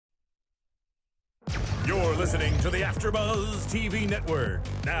You're listening to the AFTERBUZZ TV Network,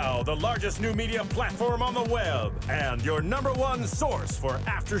 now the largest new media platform on the web, and your #1 source for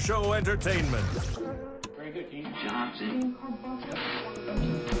after-show entertainment. Very good, Dean Johnson.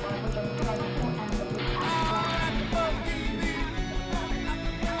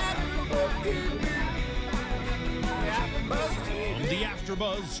 The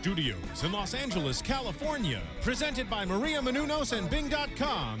AFTERBUZZ Studios in Los Angeles, California. Presented by Maria Menounos and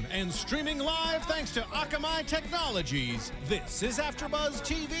Bing.com and streaming live thanks to Akamai Technologies. This is AFTERBUZZ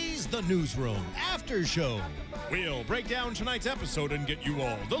TV's The Newsroom After Show. We'll break down tonight's episode and get you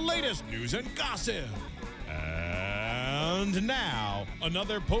all the latest news and gossip. And now,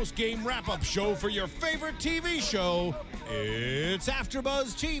 another post-game wrap-up show for your favorite TV show. It's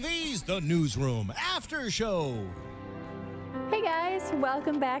AFTERBUZZ TV's The Newsroom After Show. Hey guys,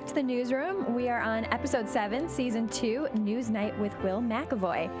 welcome back to the Newsroom. We are on episode 7, season 2, News Night with Will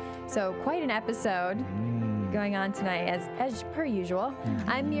McAvoy. So quite an episode going on tonight as per usual.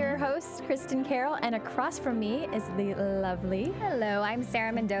 I'm your host, Kristin Carole, and across from me is the lovely... Hello, I'm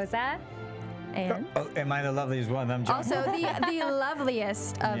Sarah Mendoza. And... Oh, am I the loveliest one? I'm John. Also the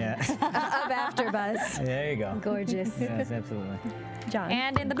loveliest of AfterBuzz. There you go. Gorgeous. Yes, absolutely. John.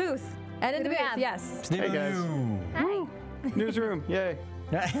 And in the booth. And in the booth, yes. Hey guys. Hi. Newsroom, yay.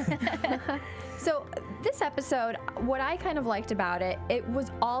 So this episode, what I kind of liked about it, it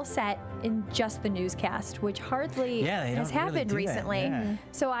was all set in just the newscast, which hardly has happened recently. Yeah.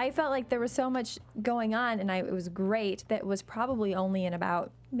 So I felt like there was so much going on, and it was great. That was probably only in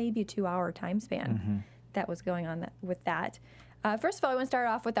about maybe a 2-hour time span that was going on with that. First of all, I want to start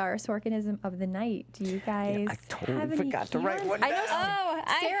off with our Sorkinism of the night. Do you guys I totally have any forgot to write one I know down.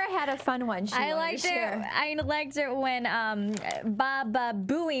 Sarah had a fun one. I liked it. I liked it when Baba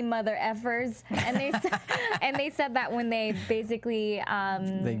Booey mother effers, and they said that when they basically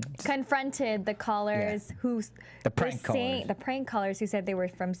confronted the callers who the prank callers who said they were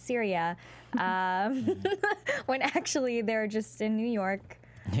from Syria, when actually they're just in New York.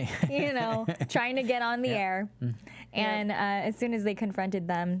 You know, trying to get on the air. And as soon as they confronted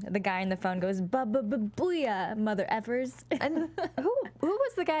them, the guy on the phone goes, "Booyah, mother effers." And who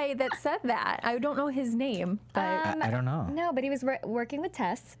was the guy that said that? I don't know his name, but I don't know. No, but he was working with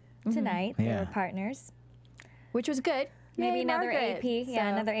Tess tonight. They were partners. Which was good. Maybe Yay, another Margaret. AP. Yeah,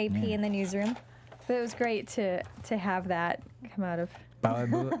 another AP in the newsroom. But it was great to have that come out of. Baba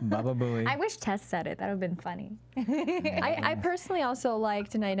Booey. I wish Tess said it. That would have been funny. I personally also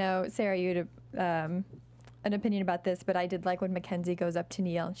liked, and I know, Sarah, you had an opinion about this, but I did like when Mackenzie goes up to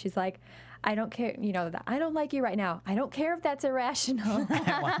Neil. She's like, I don't care, you know, I don't like you right now. I don't care if that's irrational.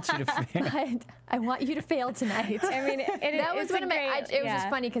 I want you to fail. But I want you to fail tonight. I mean, that was one of my, it was just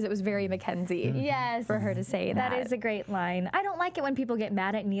funny because it was very Mackenzie. Yes. For her to say that. That is a great line. I don't like it when people get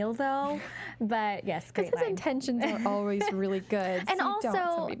mad at Neil, though, but yes, great Because his line. intentions are always really good. And so also,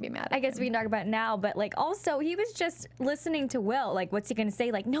 don't somebody be mad at I guess him. we can talk about it now, but like also he was just listening to Will. Like, what's he going to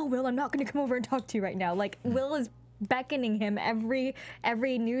say? Like, no, Will, I'm not going to come over and talk to you right now. Like, Will is beckoning him every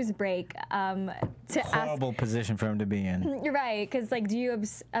news break to Horrible position for him to be in. Right, because like, do you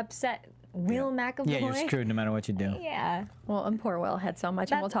upset Will McAvoy? Yeah, you're screwed no matter what you do. Yeah. Well, and poor Will had so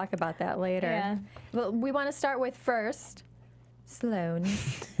much, and we'll talk about that later. Yeah. Well, we want to start with first,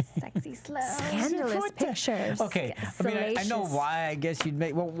 Sloan's Sexy Sloan. scandalous pictures. Okay, I mean, I know Salacious. why. I guess you'd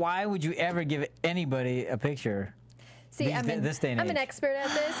make. Well, why would you ever give anybody a picture? See, this day and I'm an age. expert at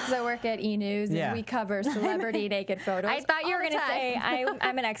this because I work at E! News, and we cover celebrity naked photos. I thought you were going to say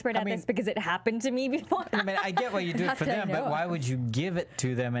I'm an expert at this because it happened to me before. I mean, I get why you do it Not for that I them, know but why of. would you give it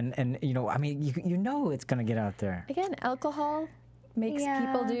to them? And you know, I mean, you know it's going to get out there. Again, alcohol makes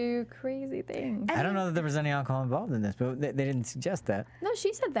people do crazy things. I don't know that there was any alcohol involved in this, but they didn't suggest that. No,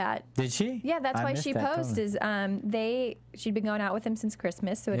 she said that. Did she? Yeah, that's I why missed she that posed. totally. She'd been going out with him since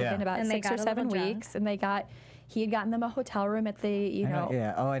Christmas, so it had been about And they 6 or got a 7 little weeks, and he had gotten them a hotel room at the, you know,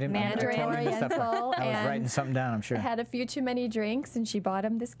 Yeah. Oh, I didn't. Mandarin I totally missed that part. Oriental, I was and writing something down. I'm sure. had a few too many drinks, and she bought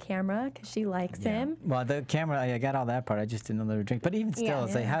him this camera because she likes him. Well, the camera, I got all that part. I just didn't know there were drinks. But even still,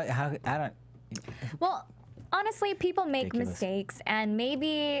 it's like how I don't. Well, honestly, people make Ridiculous. mistakes, and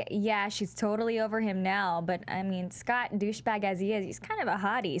maybe, yeah, she's totally over him now, but I mean, Scott, douchebag as he is, he's kind of a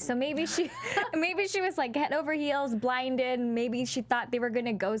hottie, so maybe she was like head over heels, blinded, maybe she thought they were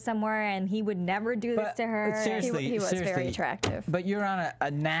gonna go somewhere and he would never do this to her. But seriously, He was very seriously, attractive. But you're on a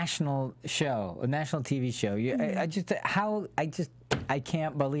national show, a national TV show. I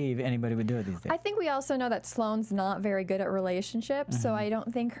can't believe anybody would do it these days. I think we also know that Sloan's not very good at relationships, so I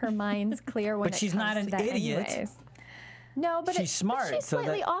don't think her mind's clear when But it she's comes not to an that idiot. anyways. No, but she's smart. But she's so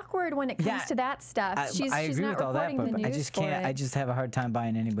slightly awkward when it comes to that stuff. She's agree not with all that, reporting but the I news just for can't. it. I just have a hard time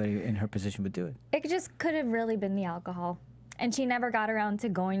buying anybody in her position would do it. It just could have really been the alcohol. And she never got around to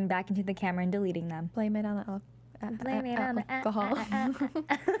going back into the camera and deleting them. Blame it on the Blame it on the alcohol.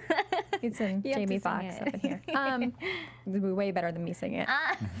 It's in Jamie Foxx up in here. Way better than me singing it.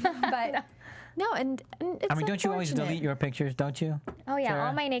 But no, and it's I mean, don't you always unfortunate. delete your pictures? Don't you? Oh yeah, Sarah?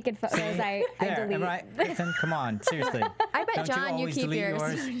 all my naked photos I There, delete. am I? Listen, come on, seriously. I bet Don't John, you always keep delete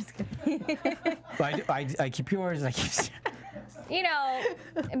yours. Well, I keep yours. I keep. You know,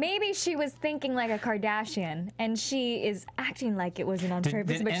 maybe she was thinking like a Kardashian, and she is acting like it wasn't on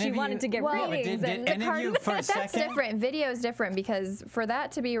purpose, did but any she of wanted you- to get Well, ratings. did and any of you for a That's second? different. Video's different because for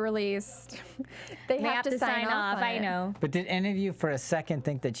that to be released, they have to sign off on I it. know. But did any of you for a second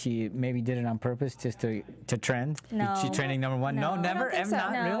think that she maybe did it on purpose just to trend? No. She's trending #1? No, No. never, think ever, so.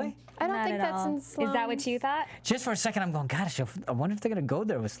 not No. really? I don't Not think at that's all. in Sloan's. Is that what you thought? Just for a second, I'm going, gosh, I wonder if they're going to go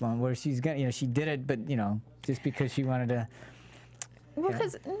there with Sloan, where she's going to, she did it, but, just because she wanted to. Well,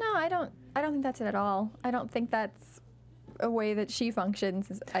 because no, I don't think that's it at all. I don't think that's a way that she functions.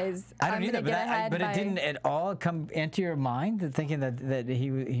 Is I don't I'm either, gonna get ahead but it by- didn't at all come into your mind thinking that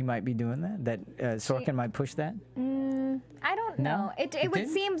he might be doing that Sorkin might push that. I don't No? know. It It would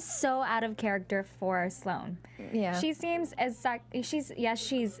didn't? seem so out of character for Sloan. Yeah. She seems as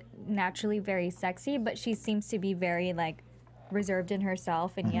she's naturally very sexy, but she seems to be very like reserved in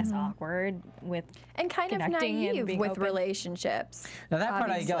herself and yes, awkward with and kind of connecting and naive being with open. relationships. Now that part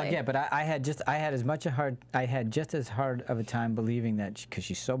obviously. I get, but I had just as hard of a time believing that because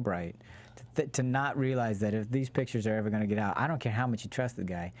she's so bright, to not realize that if these pictures are ever going to get out, I don't care how much you trust the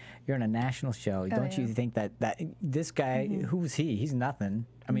guy. You're on a national show. Don't you think that this guy, who's he? He's nothing.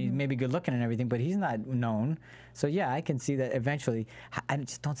 I mean, maybe good looking and everything, but he's not known. So yeah, I can see that eventually. I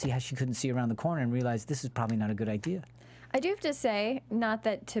just don't see how she couldn't see around the corner and realize this is probably not a good idea. I do have to say, not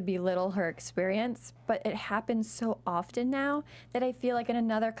that to belittle her experience, but it happens so often now that I feel like in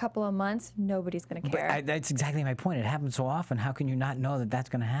another couple of months, nobody's going to care. But that's exactly my point. It happens so often. How can you not know that that's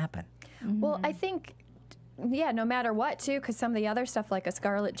going to happen? Well, I think, yeah, no matter what, too, because some of the other stuff like a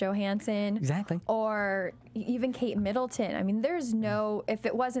Scarlett Johansson. Exactly. Or even Kate Middleton. I mean, there's no, if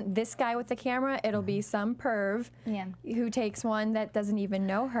it wasn't this guy with the camera, it'll be some perv who takes one that doesn't even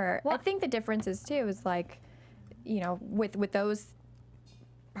know her. I think the difference is, too, is like,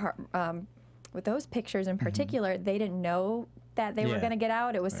 with those pictures in particular, they didn't know that they were going to get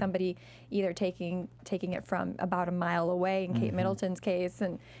out. It was somebody either taking it from about a mile away in Kate Middleton's case,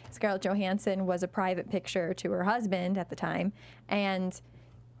 and Scarlett Johansson was a private picture to her husband at the time, and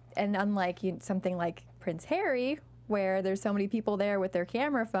unlike something like Prince Harry, where there's so many people there with their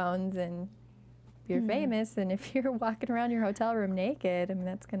camera phones, and you're famous, and if you're walking around your hotel room naked, I mean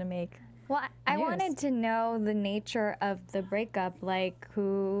that's going to make. Well, I news. wanted to know the nature of the breakup, why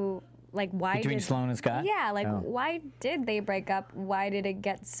Between did Sloan and Scott? Yeah, why did they break up? Why did it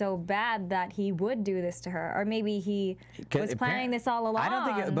get so bad that he would do this to her? Or maybe he was planning this all along. I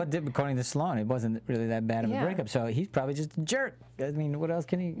don't think, but according to Sloan, it wasn't really that bad of a breakup. So he's probably just a jerk. I mean, what else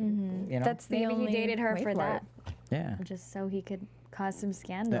can he? That's the Maybe only he dated her way for that, Yeah. just so he could cause some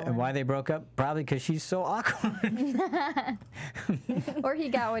scandal. And why they broke up? Probably because she's so awkward. Or he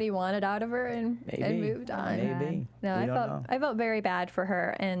got what he wanted out of her and moved on. Maybe. No, We don't know. I felt very bad for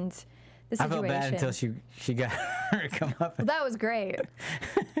her and the I situation. felt bad until she got her come up. Well, that was great.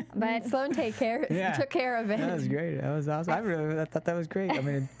 But Sloan took care of it. That was great. That was awesome. I thought that was great. I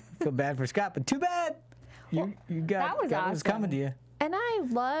mean, I feel bad for Scott, but too bad. You got that was what was coming to you. And I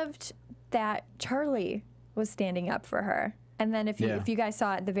loved that Charlie was standing up for her. And then if you guys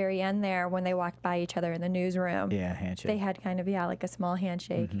saw at the very end there when they walked by each other in the newsroom, Yeah, handshake. they had kind of like a small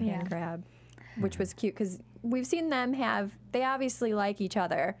handshake, hand grab, which was cute because we've seen them they obviously like each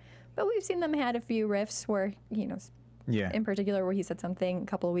other, but we've seen them had a few riffs where in particular where he said something a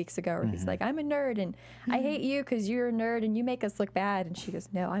couple of weeks ago where he's like, I'm a nerd and I hate you because you're a nerd and you make us look bad, and she goes,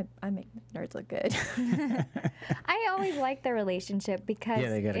 no, I make nerds look good. I always like the relationship because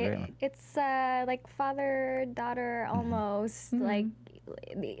they got a great one. it's like father-daughter almost. Like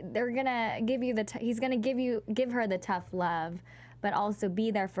they're gonna give you he's gonna give her the tough love, but also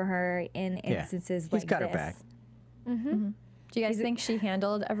be there for her in instances like this. He's got her back. Do you guys think she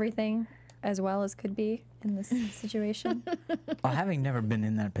handled everything as well as could be in this situation? Well, having never been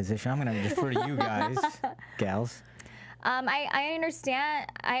in that position, I'm going to defer to you guys, gals. I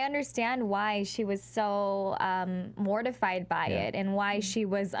understand why she was so mortified by it and why she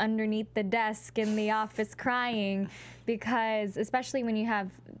was underneath the desk in the office crying, because especially when you have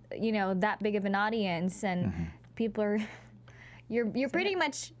that big of an audience and people are you're pretty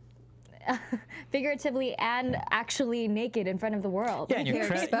much figuratively and actually naked in front of the world. Yeah, and You're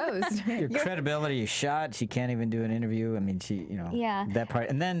exposed. your credibility is shot. She can't even do an interview. I mean, Yeah. that part.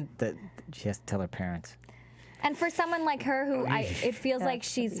 And then she has to tell her parents. And for someone like her, who it feels like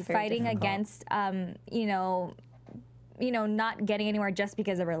she's be very fighting against, not getting anywhere just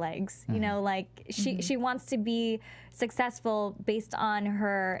because of her legs. You know, like she wants to be successful based on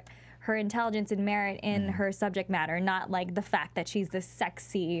her intelligence and merit in her subject matter, not like the fact that she's this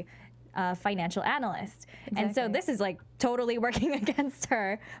sexy financial analyst. And so this is like totally working against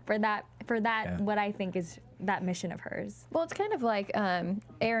her for that what I think is that mission of hers. Well, it's kind of like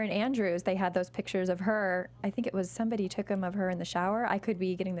Erin Andrews. They had those pictures of her. I think it was somebody took them of her in the shower. I could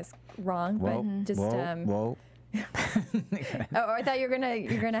be getting this wrong, but just whoa. Oh, I thought you're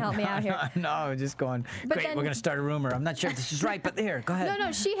gonna help me out here. No, just going. But Great, then- we're gonna start a rumor. I'm not sure if this is right, but here, go ahead. No,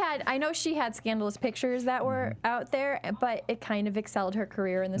 I know she had scandalous pictures that were out there, but it kind of excelled her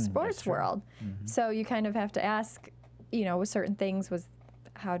career in the sports world. So you kind of have to ask, with certain things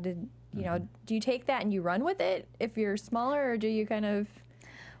how did, do you take that and you run with it if you're smaller, or do you kind of...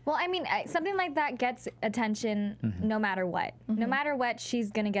 Well, I mean, something like that gets attention no matter what. No matter what,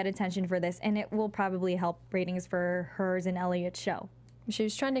 she's going to get attention for this, and it will probably help ratings for hers and Elliot's show. She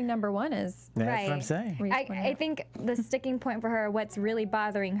was trending #1 as... That's what I'm saying. I think the sticking point for her, what's really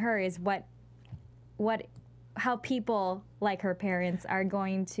bothering her is how people like her parents are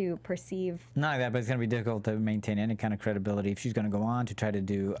going to perceive. Not like that, but it's going to be difficult to maintain any kind of credibility if she's going to go on to try to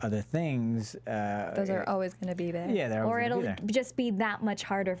do other things. Those are always going to be there. Yeah, they're Or always it'll gonna be there. just be that much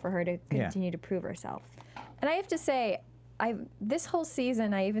harder for her to continue to prove herself. And I have to say, this whole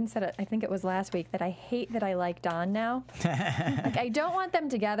season, I even said it, I think it was last week, that I hate that I like Dawn now. Like, I don't want them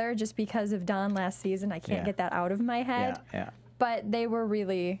together just because of Dawn last season. I can't get that out of my head. Yeah. But they're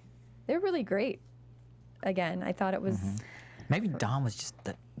really great. Again, I thought it was... Maybe Dawn was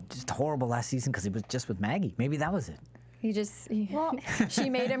just horrible last season because he was just with Maggie. Maybe that was it. She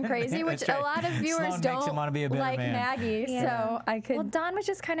made him crazy, which That's right. a lot of viewers Sloan makes him wanna be a better like man. Maggie. So I could... Well, Don was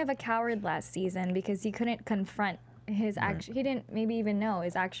just kind of a coward last season because he couldn't confront his he didn't maybe even know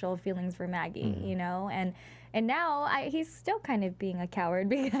his actual feelings for Maggie, and now he's still kind of being a coward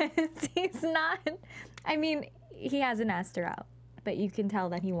because he's not. I mean, he hasn't asked her out, but you can tell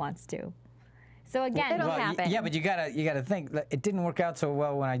that he wants to. So again, It'll happen. Yeah, but you gotta think. It didn't work out so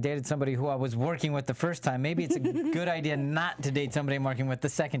well when I dated somebody who I was working with the first time. Maybe it's a good idea not to date somebody I'm working with the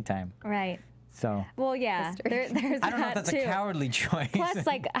second time. right. So Well, yeah, there's I don't know if that's too. a cowardly choice. Plus,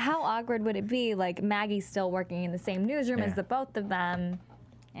 like, how awkward would it be? Like, Maggie's still working in the same newsroom as the both of them,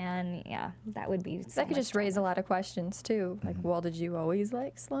 and yeah, that would be. That could just raise a lot of questions, too. Like, well, did you always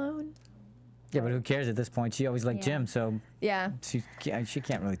like Sloan? Yeah, but who cares at this point? She always liked Jim, so Yeah. she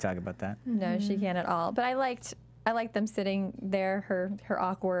can't really talk about that. No, she can't at all. But I liked them sitting there, her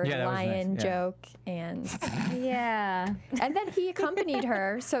awkward Yeah, that was lion nice, yeah. joke, and Yeah. and then he accompanied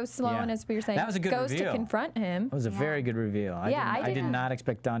her. So Sloan, Yeah. as we were saying, That was a good goes reveal. to confront him. It was a very good reveal. I did didn't. not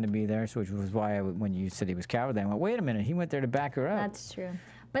expect Don to be there, which was why when you said he was cowardly, I went, wait a minute, he went there to back her up. That's true.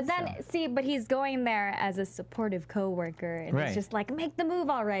 But then, but he's going there as a supportive coworker, and Right. it's just like, make the move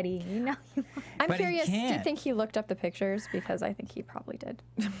already, I'm But he curious, do you can't. think he looked up the pictures? Because I think he probably did.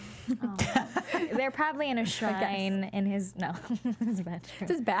 They're probably in a shrine in his his bedroom.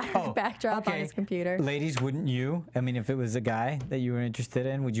 It's his backdrop on his computer. Ladies, wouldn't you? I mean, if it was a guy that you were interested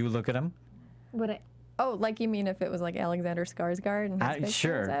in, would you look at him? Would it? Oh, like you mean if it was like Alexander Skarsgård? And his picture? Is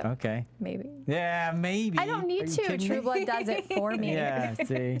Sure. that- Okay. Maybe. Yeah, maybe. I don't need Are you to. kidding True me? Blood does it for me. Yeah,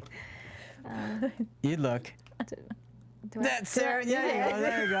 see. You'd look. That's Sarah. Yeah,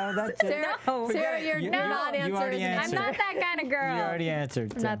 there you go. That's it. Sarah, No. Sarah, your You- non-answer you already is an I'm answered. not that kind of girl. You already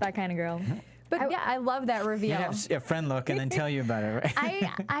answered. I'm not that kind of girl. But yeah, I love that You'd reveal. have a friend look and then tell you about it, right?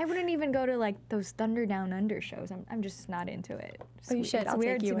 I wouldn't even go to like those Thunder Down Under shows. I'm just not into it. Oh, you should. It's I'll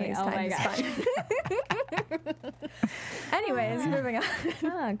weird take you to when me. it's Oh time my to gosh. spy. Anyways, moving on.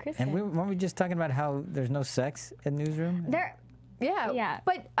 Oh, Kristin. And weren't we just talking about how there's no sex in newsroom? Yeah.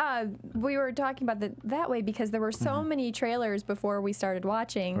 But we were talking about that way because there were so many trailers before we started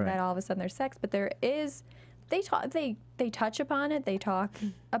watching Right. that all of a sudden there's sex. But there is, they touch upon it, they talk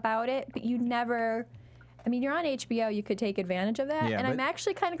about it, but you never. I mean, you're on HBO, you could take advantage of that, Yeah, and I'm but-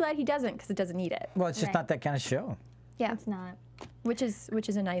 actually kind of glad he doesn't because it doesn't need it. Well, it's just Right. not that kind of show. Yeah, It's not. which is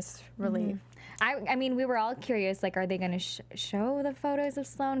a nice relief. I mean, we were all curious, like, are they going to show the photos of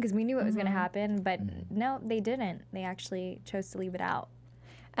Sloan? Because we knew it was going to happen, but no, they didn't. They actually chose to leave it out.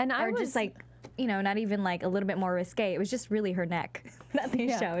 And I Or was just like, not even like a little bit more risque. It was just really her neck that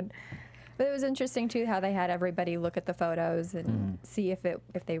they showed. But it was interesting too how they had everybody look at the photos and see if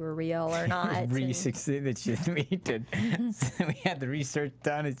they were real or not. Research that we did. We had the research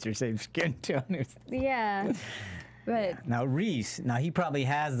done. It's your same skin tone. Yeah. But Now Reese, he probably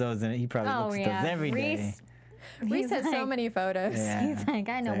has those, and he probably looks at those every day. Reese has so many photos. Yeah, He's like,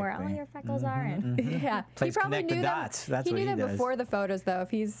 I know where all exactly. your freckles are. And Yeah, Plays he probably connect the knew dots. them. That's he what knew he them does. before the photos, though.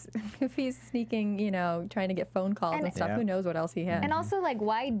 If he's sneaking, trying to get phone calls and stuff, Yeah. who knows what else he had? And also, like,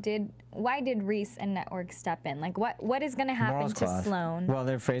 why did Reese and Network step in? Like, what is going to happen Morals to clause. Sloan? Well,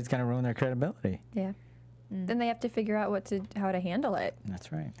 they're afraid it's going to ruin their credibility. Yeah. Then they have to figure out how to handle it.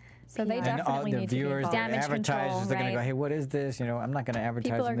 That's right. So they And And all definitely the need to be viewers, the involved. Damage advertisers, control, they're going to go, right. hey, what is this? I'm not going to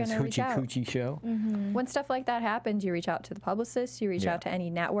advertise People are on this gonna reach hoochie out. coochie show. When stuff like that happens, you reach out to the publicists, you reach Yeah. out to any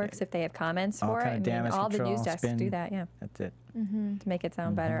networks if they have comments All for kind of it. damage All the control, news desks spin. do that, yeah, That's it. to make it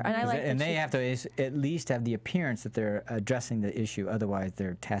sound better. And I like And that they she- have to at least have the appearance that they're addressing the issue. Otherwise,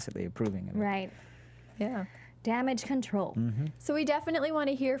 they're tacitly approving of it. Right. yeah. Damage control. So we definitely want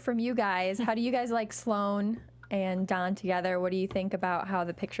to hear from you guys. How do you guys like Sloan and Don together? What do you think about how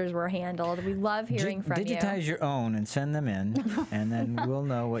the pictures were handled? We love hearing from you. Digitize your own and send them in, and then we'll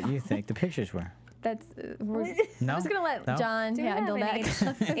know what you think the pictures were. That's we're No? just gonna let No? John Do we handle have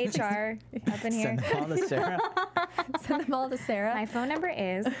that. an HR up in here? Send them all to Sarah. Send them all to Sarah. My phone number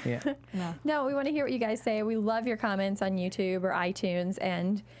is. Yeah. No, we want to hear what you guys say. We love your comments on YouTube or iTunes,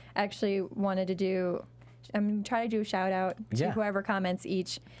 and actually wanted to do. I'm trying to do a shout out to Yeah. whoever comments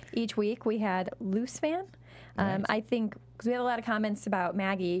each week. We had Loose Fan. Nice. I think because we had a lot of comments about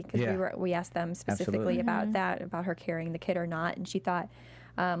Maggie because Yeah. we asked them specifically Absolutely. about that, about her carrying the kid or not, and she thought.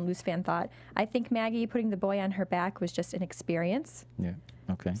 Loose Fan thought, I think Maggie putting the boy on her back was just an experience. Yeah.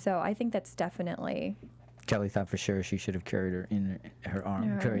 Okay. So I think that's definitely. Kelly thought for sure she should have carried her in her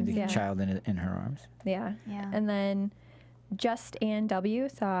arm, carried the yeah. child in her arms. Yeah. Yeah. And then Just Ann W.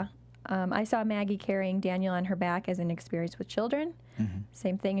 saw, I saw Maggie carrying Daniel on her back as an experience with children.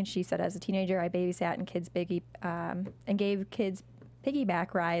 Same thing. And she said, as a teenager, I babysat and gave kids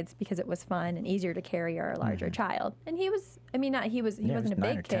piggyback rides because it was fun and easier to carry a larger child. And he was, he wasn't he a was 9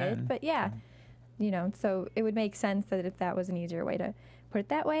 big or kid, 10. but yeah, so it would make sense that if that was an easier way to put it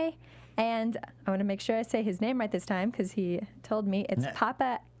that way. And I want to make sure I say his name right this time because he told me it's Yeah.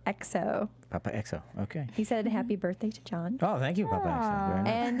 Papa Exo. Papa Exo. Okay. He said happy birthday to John. Oh, thank you, Papa Exo. Very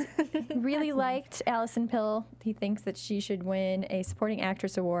nice. And really liked Allison Pill. He thinks that she should win a supporting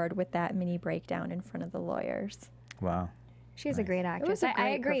actress award with that mini breakdown in front of the lawyers. Wow. She's a great It actress. was a great I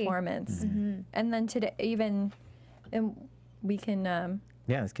agree. performance. And then today, and we can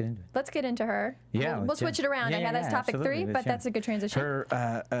Yeah, let's get into it. let's get into her. Yeah, we'll let's switch it jump- around. yeah, I had yeah, that's topic absolutely. 3, Let's but that's jump. a good transition.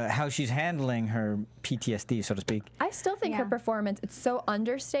 Her, how she's handling her PTSD, so to speak. I still think her Yeah. performance, it's so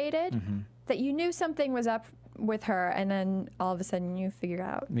understated that you knew something was up with her, and then all of a sudden you figure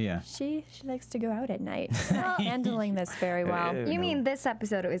out Yeah. she likes to go out at night. She's not handling this very well. You mean this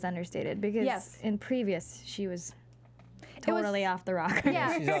episode it was understated because Yes. in previous she was was- totally off the rocker.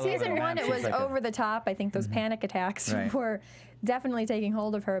 Yeah, she's all over the season map. 1 it She's was like a- over the top. I think those panic attacks Right. were definitely taking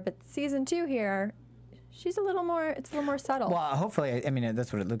hold of her. But season 2 here, she's a little more. It's a little more subtle. Well, hopefully, I mean,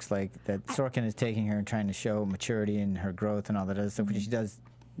 that's what it looks like, that Sorkin is taking her and trying to show maturity and her growth and all that other stuff, which she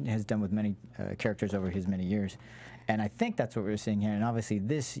has done with many characters over his many years. And I think that's what we're seeing here. And obviously,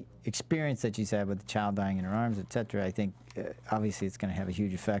 this experience that she's had with the child dying in her arms, etc., I think obviously it's going to have a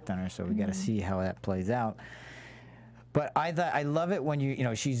huge effect on her. So we got to see how that plays out. But I love it when you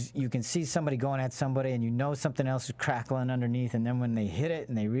can see somebody going at somebody and you know something else is crackling underneath, and then when they hit it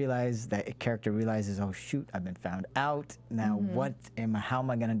and they realize that a character realizes, oh shoot, I've been found out. Now how am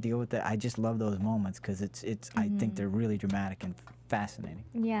I going to deal with it? I just love those moments because it's I think they're really dramatic and fascinating.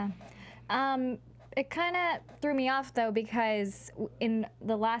 Yeah. It kind of threw me off though because in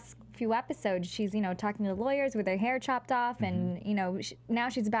the last few episodes she's talking to the lawyers with her hair chopped off and now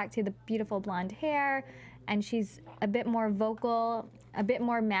she's back to the beautiful blonde hair and she's a bit more vocal, a bit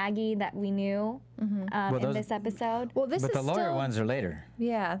more Maggie that we knew in this episode. well, this But is the lawyer still, ones are later.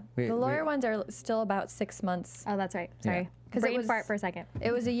 Yeah, We- the lawyer we- ones are still about 6 months. Oh, that's right. Sorry. 'Cause it Brain was- fart for a second.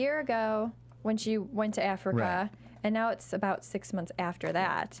 It was a year ago when she went to Africa, Right. and now it's about 6 months after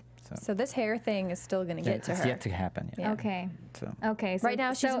that. So this hair thing is still going to get to It's her. yet to happen. Yeah. Yeah. Okay. So. Okay. So, Right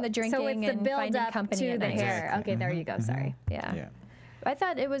now she's in the so drinking it's the and build finding up company to at the night. hair. Exactly. Okay, there you go. Sorry. Yeah. Yeah. I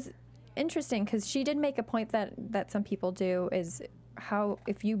thought it was interesting because she did make a point that some people do is how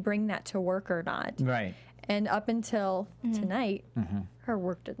if you bring that to work or not. Right. And up until tonight, her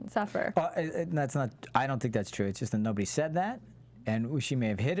work didn't suffer. Well, that's not. I don't think that's true. It's just that nobody said that, and she may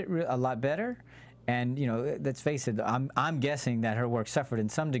have hit it a lot better. And let's face it. I'm guessing that her work suffered in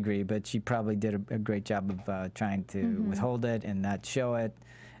some degree, but she probably did a great job of trying to withhold it and not show it.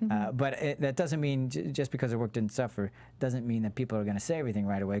 But that doesn't mean just because her work didn't suffer doesn't mean that people are going to say everything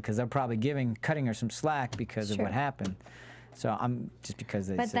right away, because they're probably cutting her some slack because of what happened. So I'm just because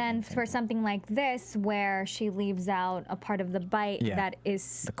they. But then for something like this, where she leaves out a part of the bite that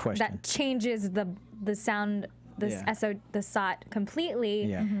is that changes the sound, the SOT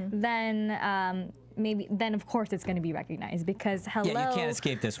completely, then then of course it's going to be recognized, because hello. Yeah, you can't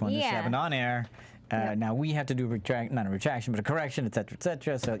escape this one. This happened on air. Now we have to do not a retraction, but a correction, et cetera, et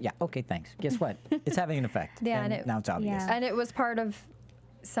cetera. So yeah, okay, thanks. Guess what? It's having an effect. And now it's obvious. And it was part of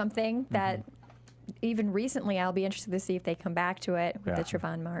something that even recently, I'll be interested to see if they come back to it with the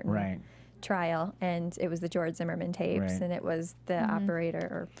Trayvon Martin trial, and it was the George Zimmerman tapes, and it was the operator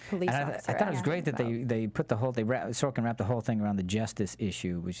or police officer. I thought it was great that they put the whole Sorkin wrapped the whole thing around the justice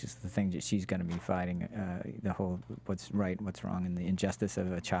issue, which is the thing that she's going to be fighting, the whole what's right, what's wrong, and the injustice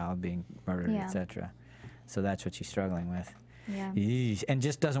of a child being murdered, etc. So that's what she's struggling with. Yeah. Eesh, and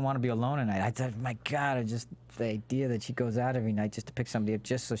just doesn't want to be alone at night. I thought, my God, the idea that she goes out every night just to pick somebody up,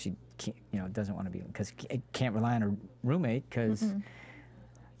 just so she can't, doesn't want to be, because can't rely on her roommate, because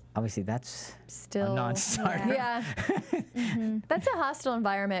obviously that's still a non-starter. Yeah. That's a hostile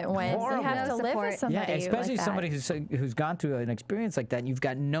environment when you have to live with somebody. Yeah, especially like somebody who's gone through an experience like that, and you've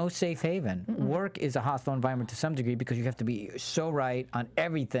got no safe haven. Work is a hostile environment to some degree, because you have to be so right on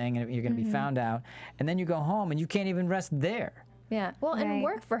everything, and you're going to be found out. And then you go home, and you can't even rest there. Yeah, well, and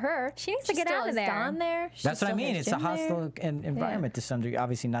work for her. She needs to get out of there. Gone there. That's what I mean. It's a hostile environment to some degree.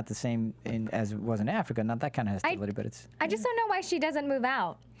 Obviously, not the same as it was in Africa. Not that kind of hostility, but it's. I just don't know why she doesn't move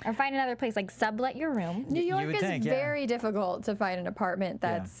out or find another place, like sublet your room. New York is very difficult to find an apartment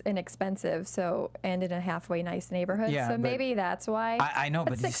that's inexpensive, and in a halfway nice neighborhood. Yeah, so maybe that's why. I know,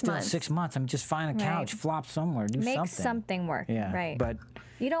 but it's still 6 months. I'm just find a couch, flop somewhere, do something. Make something work. Yeah, right. But.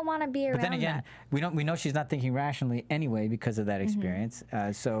 You don't want to be around But then again, we know she's not thinking rationally anyway because of that experience.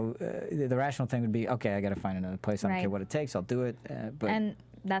 So the rational thing would be, okay, I got to find another place. I don't care what it takes. I'll do it. And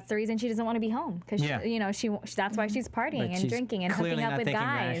that's the reason she doesn't want to be home, because that's why she's partying and drinking and hooking up with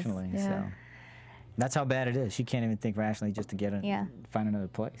guys. Rationally, so that's how bad it is. She can't even think rationally just to find another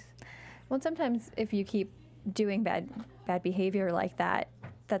place. Well, sometimes if you keep doing bad behavior like that,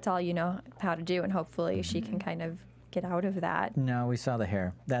 that's all you know how to do, and hopefully she can kind of get out of that. No, we saw the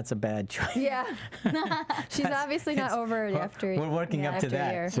hair. That's a bad choice. Yeah. She's obviously not over it after. We're working up to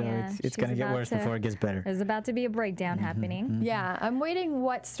that, so it's going to get worse before it gets better. There's about to be a breakdown happening. Yeah, I'm waiting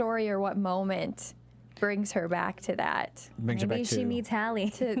what story or what moment brings her back to that. Maybe she meets Hallie.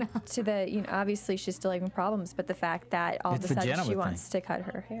 To the, obviously she's still having problems, but the fact that all of a sudden she wants to cut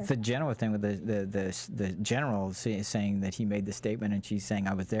her hair. It's the Genoa thing with the general saying that he made the statement, and she's saying,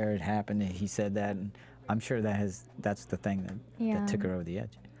 I was there, it happened, and he said that, and I'm sure that's the thing that took her over the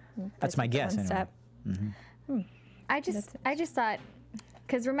edge. That's my guess, anyway. I just thought,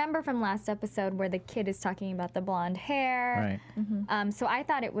 because remember from last episode where the kid is talking about the blonde hair? Right. So I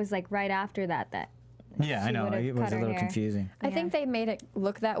thought it was like right after that. Yeah, I know. It was a little confusing. I think they made it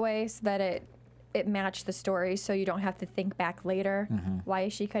look that way so that it matched the story, so you don't have to think back later. Why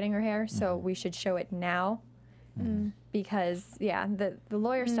is she cutting her hair? So we should show it now. Because the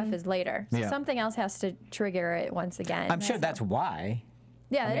lawyer stuff is later, so something else has to trigger it once again. I'm sure that's why.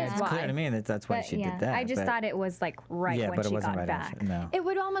 Yeah, that is it's why. Clear to me that's why she did that. I just thought it was like when she got back. No. It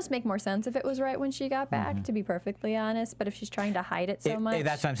would almost make more sense if it was right when she got back, to be perfectly honest. But if she's trying to hide it so much,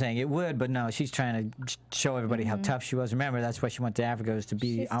 that's what I'm saying. It would, but no, she's trying to show everybody how tough she was. Remember, that's why she went to Africa, was to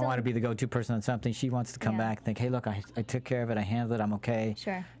be. I want to be the go-to person on something. She wants to come back and think, hey, look, I took care of it. I handled it. I'm okay.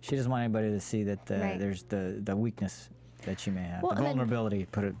 Sure. She doesn't want anybody to see that there's the weakness that she may have, the vulnerability,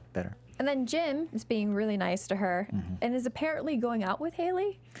 put it better. And then Jim is being really nice to her and is apparently going out with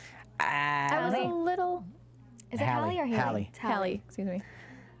Haley. I was a little. Is it Hallie or Haley? Hallie, excuse me.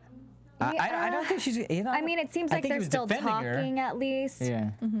 I don't think she's. I mean, it seems like they're still talking at least. Yeah.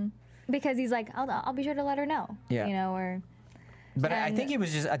 Because he's like, I'll be sure to let her know. Yeah. Or. But I think he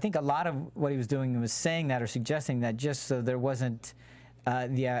was just. I think a lot of what he was doing was saying that or suggesting that just so there wasn't.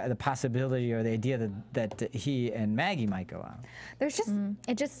 The possibility or the idea that he and Maggie might go out. There's just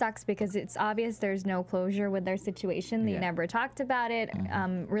it just sucks because it's obvious there's no closure with their situation. They never talked about it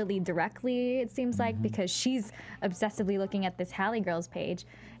really directly, it seems like, because she's obsessively looking at this Hallie Girls page,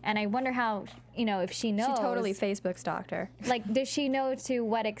 and I wonder how, if she knows. She totally Facebook stalked her. Like, does she know to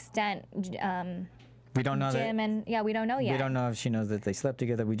what extent We don't know Jim that. and we don't know yet. We don't know if she knows that they slept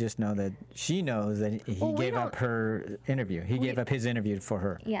together. We just know that she knows that he gave up her interview. He gave up his interview for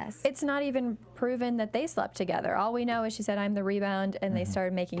her. Yes. It's not even proven that they slept together. All we know is she said, "I'm the rebound," and they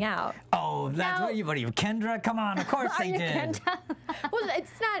started making out. Oh, that's what are you, Kendra? Come on, of course they did. Well,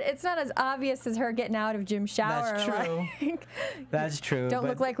 it's not as obvious as her getting out of Jim's shower. That's true. Like, That's true. don't but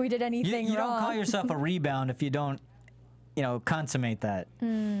look like we did anything you wrong. don't call yourself a rebound if you don't, consummate that.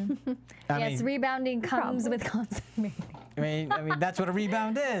 Yes, rebounding comes with consummating. I mean, that's what a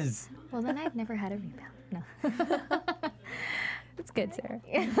rebound is. Well, then I've never had a rebound. No. It's good, Sarah.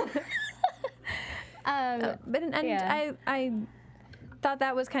 Yeah. I thought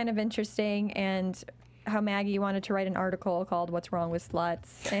that was kind of interesting, and how Maggie wanted to write an article called "What's Wrong with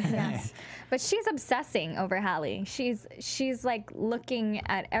Sluts." And But she's obsessing over Hallie. She's like looking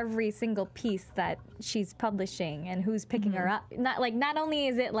at every single piece that she's publishing and who's picking her up. Not only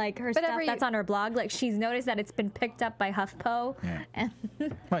is it like her stuff that's on her blog, like she's noticed that it's been picked up by HuffPo. Yeah. And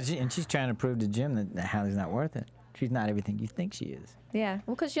Well, she's trying to prove to Jim that Hallie's not worth it. She's not everything you think she is. yeah,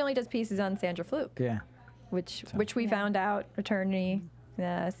 well, because she only does pieces on Sandra Fluke, Yeah. which we found out, attorney.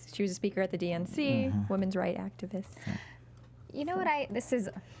 She was a speaker at the DNC, women's rights activist. you know what this is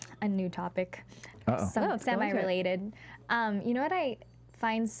a new topic, Uh-oh. Oh, let's go into it. semi-related. You know what I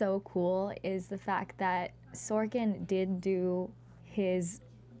find so cool is the fact that Sorkin did do his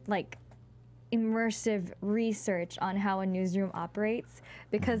like immersive research on how a newsroom operates,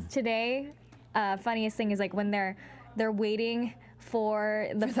 because today, funniest thing is like when they're waiting for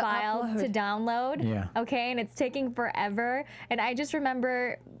the file to download. Yeah. Okay, and it's taking forever. And I just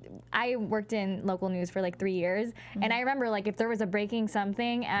remember I worked in local news for like 3 years, and I remember like if there was a breaking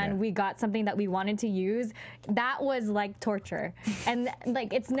something and we got something that we wanted to use, that was like torture. And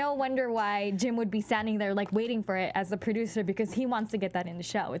like it's no wonder why Jim would be standing there like waiting for it as the producer, because he wants to get that in the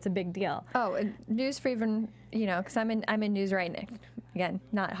show. It's a big deal. Oh, and news for even, because I'm in news right now. Again,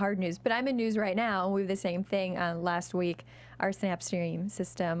 not hard news, but I'm in news right now. We have the same thing last week. Our Snapstream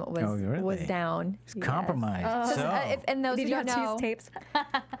system was down. It's compromised. So, and those Did who you don't have to know, use tapes?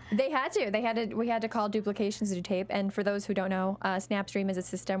 they had to. We had to call duplications to do tape. And for those who don't know, Snapstream is a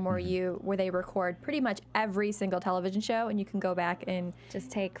system where where they record pretty much every single television show, and you can go back and Just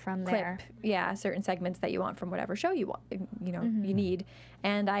take from clip, there. certain segments that you want from whatever show you want, you need.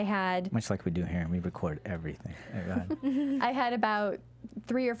 And I had much like we do here, we record everything. Oh, God. I had about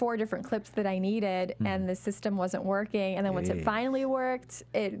 3 or 4 different clips that I needed, and the system wasn't working. And then once it finally worked,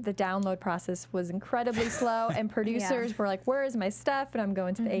 the download process was incredibly slow. And producers were like, "Where is my stuff?" And I'm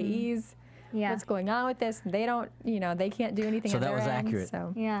going to the AEs. Yeah. What's going on with this? They don't, they can't do anything. So on that their was end, accurate.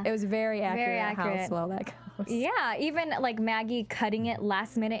 So Yeah. it was very accurate, how accurate. slow that goes. Yeah, even like Maggie cutting it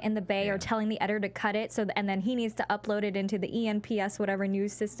last minute in the bay, or telling the editor to cut it, and then he needs to upload it into the ENPS whatever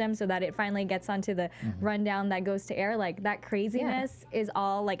news system so that it finally gets onto the rundown that goes to air. Like that craziness is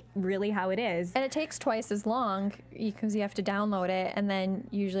all like really how it is. And it takes twice as long because you have to download it, and then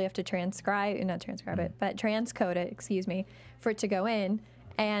usually you have to transcode it, for it to go in.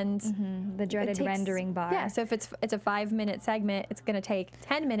 And The dreaded rendering bar. Yeah, so if it's a 5-minute segment, it's going to take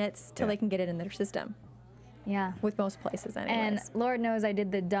 10 minutes till they can get it in their system. Yeah. With most places, anyways. And Lord knows I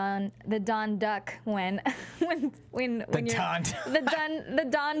did the Don Duck when you're the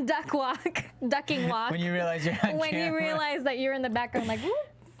Don Duck walk, ducking walk. When you realize you're on when you camera. realize that you're in the background, like, whoop.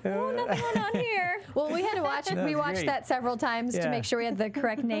 Oh, nothing going on here. Well, we had to watch. We watched great. that several times to make sure we had the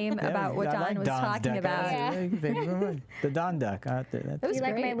correct name about what I Don like was Don's talking duck. about. Thank you very much. The Don Duck. It was You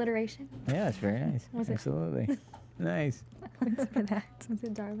like my great. alliteration? Yeah, it's very nice. Absolutely. Nice. for that. Was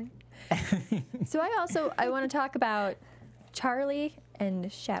it darling? So I want to talk about Charlie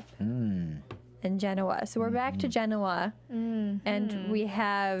and Shep and Genoa. So we're back to Genoa, and we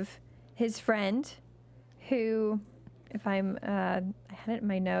have his friend, who, if I'm, I had it in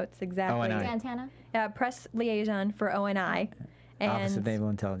my notes exactly. ONI. Santana? Press liaison for ONI, and Office of Naval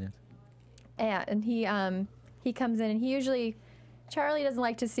Intelligence. yeah, and he comes in, and he usually. Charlie doesn't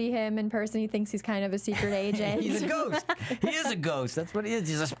like to see him in person. He thinks he's kind of a secret agent. He's a ghost. He is a ghost. That's what he is.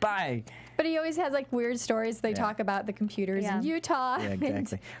 He's a spy. But he always has like weird stories. They talk about the computers in Utah. Yeah,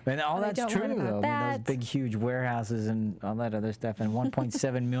 exactly. And all I that's don't true, want about though. I mean, that. those big, huge warehouses and all that other stuff, and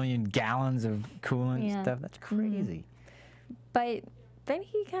 1.7 million gallons of coolant and stuff. That's crazy. But then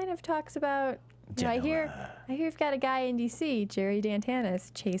he kind of talks about, I hear you've got a guy in D.C., Jerry Dantanis,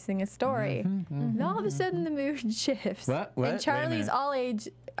 chasing a story. And all of a sudden the mood shifts. What? And Wait a Charlie's minute.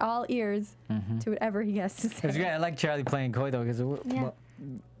 all ears to whatever he has to It was say. great. I like Charlie playing coy, though, because,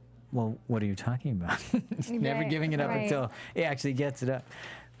 well, what are you talking about? He's never Right, giving it up right. until he actually gets it up.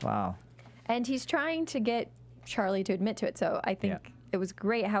 Wow. And he's trying to get Charlie to admit to it. So I think it was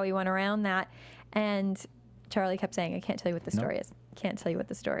great how he went around that. And Charlie kept saying, I can't tell you what the story is. Can't tell you what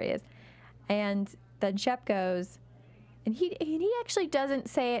the story is. And then Shep goes, and he actually doesn't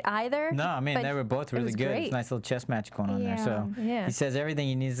say it either. No, I mean, they were both really good. Great. It's a nice little chess match going on there. So he says everything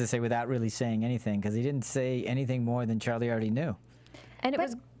he needs to say without really saying anything, because he didn't say anything more than Charlie already knew. And it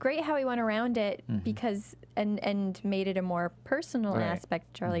was great how he went around it because and made it a more personal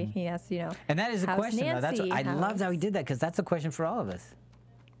aspect. Charlie, he asked, you know, and that is the question. Nancy, I loved how he did that, because that's a question for all of us.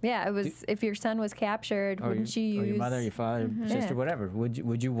 Yeah, it was if your son was captured, wouldn't you use... Or your mother, your father, sister, whatever.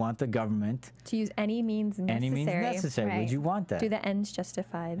 Would you want the government... To use any means necessary. Any means necessary. Right. Would you want that? Do the ends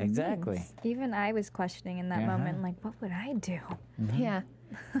justify the Exactly. means? Even I was questioning in that moment, like, what would I do? Yeah.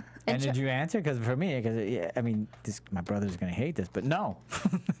 And did you answer? Because for me, I mean, my brother's going to hate this, but no.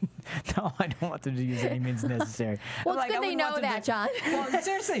 No, I don't want them to use any means necessary. Well, it's good they know that, John. Well,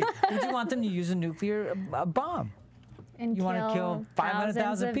 seriously, would you want them to use a nuclear bomb? And you want to kill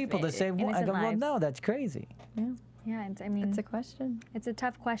 500,000 people to save one? I go, well, no, that's crazy. Yeah, I mean, it's a question. It's a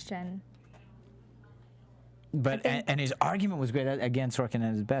tough question. But and his argument was great. Again, Sorkin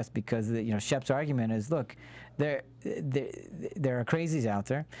at his best, because you know, Shep's argument is, look, there are crazies out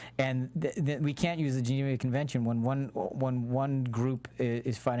there, and we can't use the Geneva Convention when one group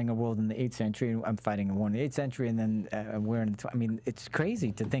is fighting a world in the 8th century, and I'm fighting a war in the 8th century, and then we're in. I mean, it's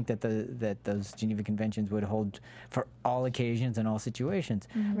crazy to think that those Geneva Conventions would hold for all occasions and all situations.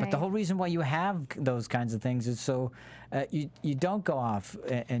 But the whole reason why you have those kinds of things is so you don't go off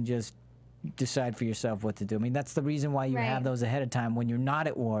and just decide for yourself what to do. I mean, that's the reason why you have those ahead of time. When you're not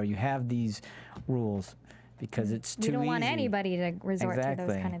at war, you have these rules, because it's too easy. You don't want anybody to resort to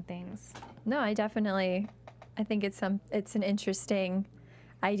those kind of things. No, I think it's an interesting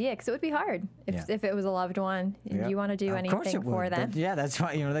idea, because it would be hard if it was a loved one. Do you want to do anything for them? Yeah, that's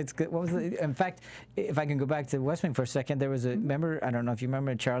why, you know, that's good. What was in fact, if I can go back to West Wing for a second, there was a remember, I don't know if you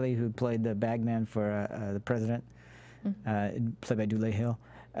remember Charlie, who played the bagman for the president, played by Dule Hill.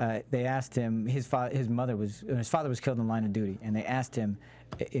 They asked him, his father was killed in the line of duty, and they asked him,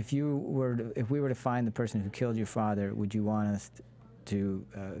 if we were to find the person who killed your father, would you want us to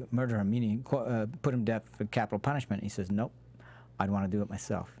murder him, meaning put him to death for capital punishment? He says, nope, I'd want to do it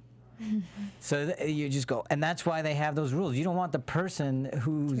myself. So you just go, and that's why they have those rules. You don't want the person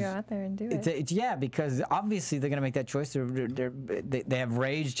who's go out there and do it. Yeah, because obviously they're going to make that choice. They have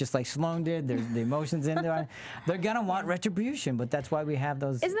rage, just like Sloan did. There's the emotions in there. They're going to want retribution, but that's why we have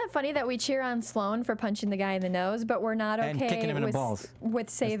those. Isn't that funny that we cheer on Sloan for punching the guy in the nose, but we're not okay kicking him in the balls with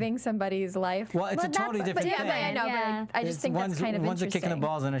saving somebody's life? Well, it's a totally different thing. Yeah, I know, but I just think that's kind of one's interesting. a kick in the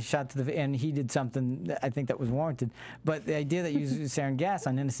balls and a shot to the, and he did something that I think that was warranted. But the idea that you use sarin gas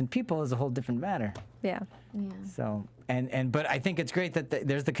on innocent people is a whole different matter. Yeah. So but I think it's great that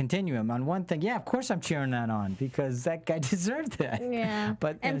there's the continuum. On one thing, yeah, of course I'm cheering that on, because that guy deserved that. Yeah.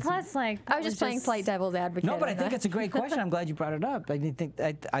 But and plus, like, I was just playing polite devil's advocate. No, but I think it's a great question. I'm glad you brought it up.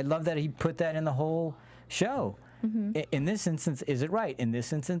 I love that he put that in the whole show. In this instance, is it right? In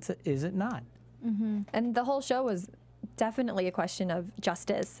this instance, is it not? And the whole show was definitely a question of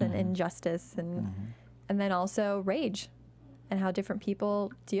justice and injustice, and then also rage, and how different people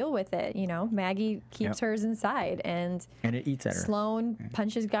deal with it. You know, Maggie keeps hers inside, and it eats at her. Sloan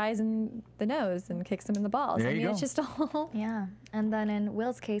punches guys in the nose and kicks them in the balls. There you go. It's just all... Yeah. And then in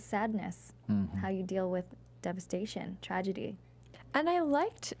Will's case, sadness. How you deal with devastation, tragedy. And I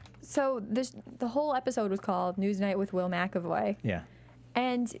liked... So the whole episode was called Newsnight with Will McAvoy. Yeah.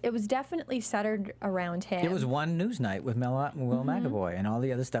 And it was definitely centered around him. It was one Newsnight with Will McAvoy, and all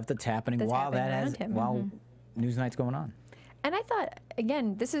the other stuff that's happening while Newsnight's going on. And I thought,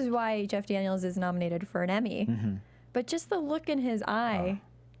 again, this is why Jeff Daniels is nominated for an Emmy. But just the look in his eye,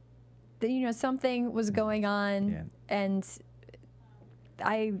 that, you know, something was going on, and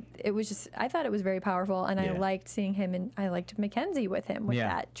I thought it was very powerful, and I liked seeing him, and I liked Mackenzie with him with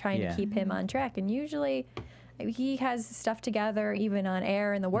that, trying to keep him on track. And usually he has stuff together, even on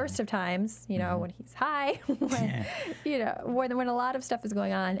air in the worst of times, you know, when he's high, when, you know, when a lot of stuff is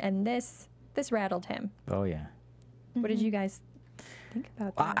going on, and this rattled him. Oh, yeah. What did you guys think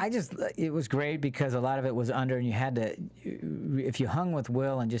about that? It was great, because a lot of it was under, and you had to, if you hung with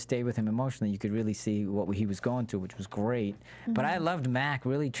Will and just stayed with him emotionally, you could really see what he was going through, which was great. But I loved Mac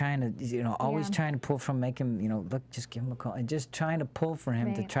really trying to, you know, always trying to pull from, make him, you know, look, just give him a call, and just trying to pull for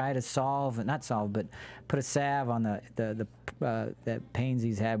him to try to not solve, but put a salve on the pains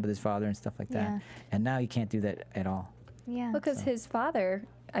he's had with his father and stuff like that. And now you can't do that at all. Yeah. Because his father,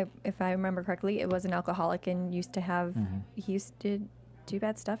 if I remember correctly, it was an alcoholic and used to have, he used to do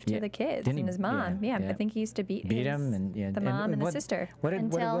bad stuff to Yeah. the kids Didn't he? and his mom. Yeah, Yeah, yeah. I think he used to beat him and the mom and the sister. What did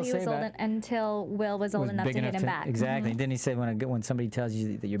Until Will he say was about until Will was old enough big to hit him back. Exactly. Didn't he say when somebody tells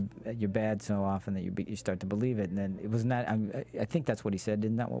you that you're bad so often that you start to believe it, and then it was not. I think that's what he said.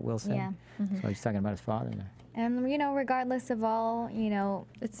 Isn't that what Will said? Yeah. So he's talking about his father there. And regardless of all,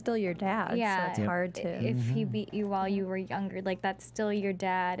 It's still your dad, Yeah. so it's hard to. if he beat you while you were younger, like that's still your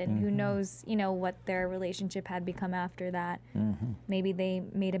dad, and who knows, what their relationship had become after that. Maybe they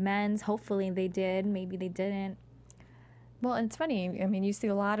made amends. Hopefully they did. Maybe they didn't. Well, and it's funny. I mean, you see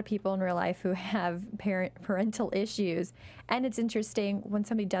a lot of people in real life who have parental issues, and it's interesting when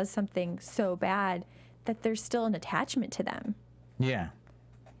somebody does something so bad that there's still an attachment to them. Yeah.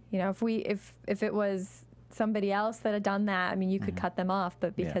 If it was somebody else that had done that, I mean, you could cut them off,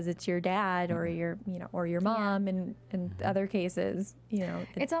 but because it's your dad or your mom, and in other cases,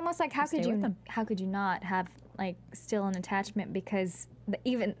 It's almost like how stay could with them. not have like still an attachment, because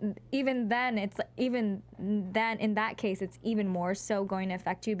even then in that case it's even more so going to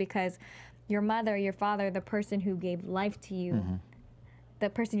affect you, because your mother, your father, the person who gave life to you, the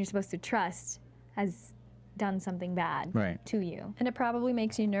person you're supposed to trust, has done something bad to you. And it probably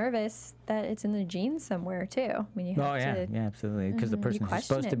makes you nervous that it's in the genes somewhere too. I mean, you have to. Yeah, absolutely. Because the person who's question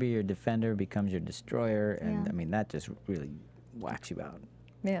supposed to it. be your defender becomes your destroyer, and Yeah. I mean that just really whacks you out.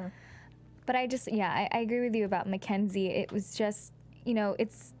 Yeah. But I agree with you about Mackenzie. It was just,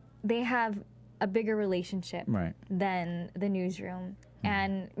 they have a bigger relationship Right. than the newsroom.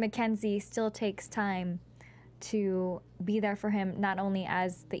 And Mackenzie still takes time to be there for him, not only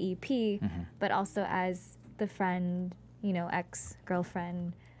as the EP, but also as the friend,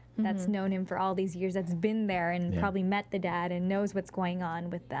 ex-girlfriend that's known him for all these years, that's been there and probably met the dad and knows what's going on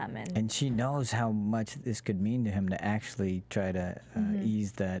with them. And she knows how much this could mean to him to actually try to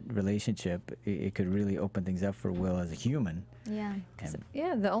ease that relationship. It could really open things up for Will as a human. Yeah.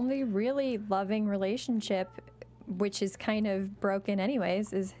 Yeah, the only really loving relationship, which is kind of broken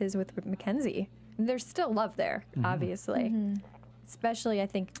anyways, is his with Mackenzie. There's still love there, obviously. Especially, I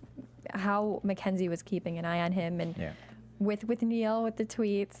think, how Mackenzie was keeping an eye on him, and with Neil with the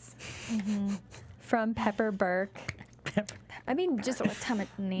tweets from Pepper Burke. I mean, just What time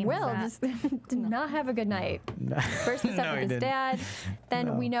of name Will is that? just did not have a good night. First the stuff No, he with his didn't. dad,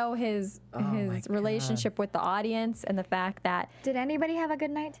 then we know his my relationship with the audience, and the fact that Did anybody have a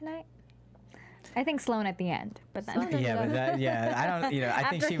good night tonight? I think Sloan at the end, but then Yeah, but that, I don't, I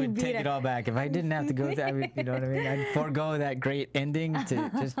think After she he would beat take her. it all back. If I didn't have to go through, you know what I mean? I'd forego that great ending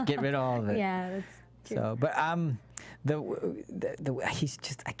to just get rid of all of it. yeah, that's true. So, but he's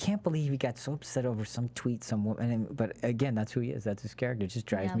just, I can't believe he got so upset over some tweet, some woman. But again, that's who he is. That's his character. It just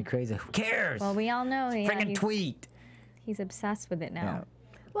drives me crazy. Who cares? Well, we all know Freaking tweet. he's obsessed with it now. Yeah.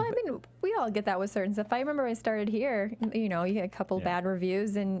 Well, I mean, we all get that with certain stuff. I remember when I started here, you get a couple bad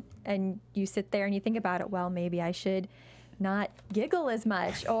reviews, and you sit there and you think about it. Well, maybe I should not giggle as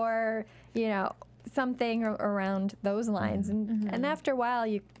much, or something around those lines. And after a while,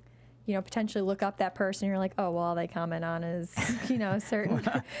 you potentially look up that person. And you're like, oh, well, all they comment on is certain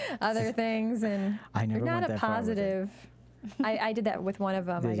other things, and I never they're not went a that far with it. positive. I did that with one of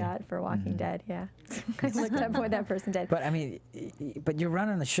them Did I you? got for Walking Dead. Yeah, I looked up what that person did. But I mean, but you're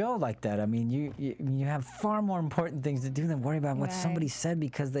running the show like that. I mean, you have far more important things to do than worry about what Right. somebody said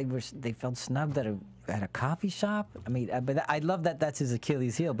because they felt snubbed at a coffee shop. I mean, but I love that that's his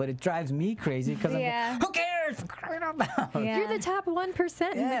Achilles heel. But it drives me crazy because Yeah. I'm like, who cares? Crying out loud. Yeah. You're the top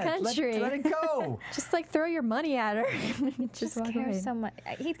 1% in the country. Let it go. Just like throw your money at her. Just walk away. cares so much.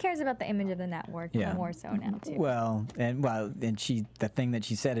 He cares about the image of the network more so now too. Well, and the thing that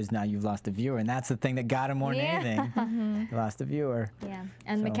she said is now you've lost a viewer, and that's the thing that got him more than anything. You lost a viewer. Yeah,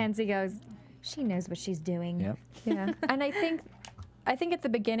 and So- Mackenzie goes, she knows what she's doing. Yep. Yeah, and I think at the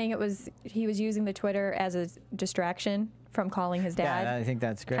beginning he was using the Twitter as a distraction from calling his dad. Yeah, I think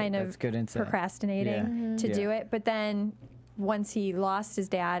that's great. Kind That's of good insight. procrastinating to do it, but then once he lost his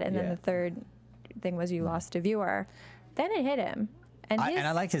dad, and then the third thing was you lost a viewer, then it hit him. And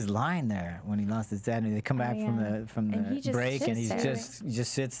I liked his line there when he lost his dad, and they come back from And he the just break, and sits he there.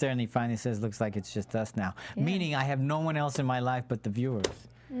 just sits there, and he finally says, "Looks like it's just us now," meaning I have no one else in my life but the viewers.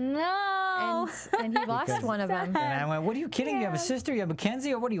 No. and he lost one of them. And I went, "What are you kidding? You have a sister? You have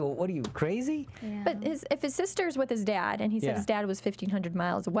Mackenzie? Or what are you crazy?" Yeah. But if his sister's with his dad, and he said Yeah. his dad was 1,500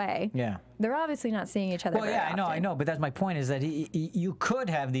 miles away, Yeah. they're obviously not seeing each other. Well, very yeah, I often. know, but that's my point. Is that you could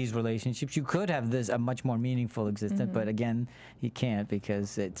have these relationships, you could have a much more meaningful existence, but again, he can't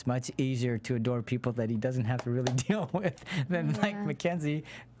because it's much easier to adore people that he doesn't have to really deal with than like Mackenzie,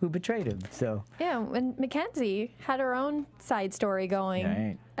 who betrayed him. So Yeah, and Mackenzie had her own side story going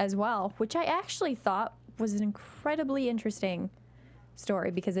Right. as well, which I actually thought was an incredibly interesting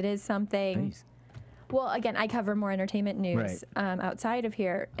story because it is something. Please. Well, again, I cover more entertainment news outside of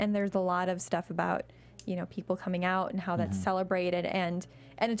here, and there's a lot of stuff about, you know, people coming out and how that's celebrated, and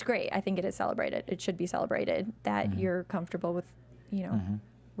it's great. I think it is celebrated. It should be celebrated that you're comfortable with, you know,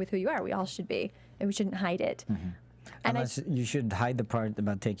 with who you are. We all should be, and we shouldn't hide it. And Unless you should hide the part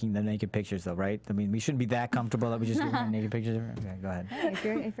about taking the naked pictures, though, right? I mean, we shouldn't be that comfortable that we just give naked pictures. Okay, go ahead.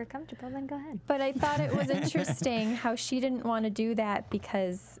 If you're comfortable, then go ahead. But I thought it was interesting how she didn't want to do that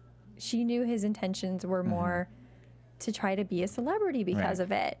because she knew his intentions were more to try to be a celebrity because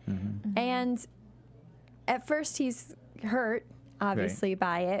of it. And at first he's hurt, obviously,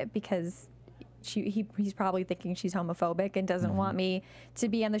 by it because he's probably thinking she's homophobic and doesn't want me to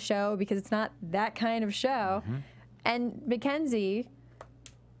be on the show because it's not that kind of show. And Mackenzie,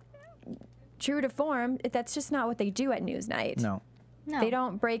 true to form, that's just not what they do at Newsnight. No. They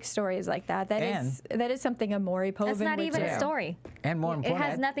don't break stories like that. That is something Amaury Povin That's not would even do. a story. And more It important,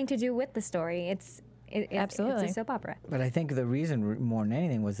 has nothing to do with the story. Absolutely. It's a soap opera. But I think the reason more than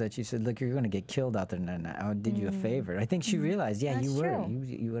anything was that she said, "Look, you're going to get killed out there. And I did you a favor." I think she realized, yeah, That's you were. true.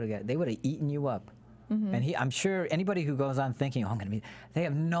 You would have got. They would have eaten you up. And I'm sure anybody who goes on thinking, "Oh, I'm going to be," they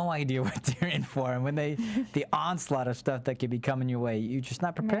have no idea what they're in for. And when the onslaught of stuff that could be coming your way, you're just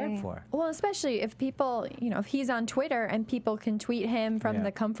not prepared for. Well, especially if people, you know, if he's on Twitter and people can tweet him from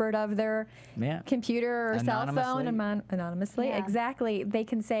the comfort of their computer or cell phone anonymously. Yeah. Exactly. They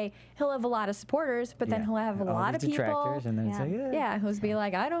can say he'll have a lot of supporters, but then he'll have a lot of people. Detractors, and then it's like, who's be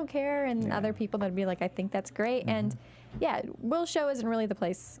like, I don't care, and other people that'd be like, I think that's great. And Will's show isn't really the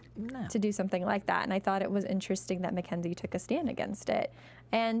place to do something like that. And I thought it was interesting that Mackenzie took a stand against it.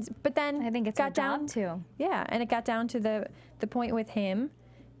 But then I think it's got her down job too. Yeah, and it got down to the point with him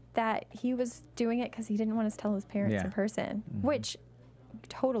that he was doing it because he didn't want to tell his parents in person, which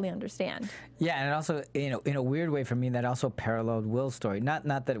totally understand. Yeah, and it also, in a weird way for me, that also paralleled Will's story. Not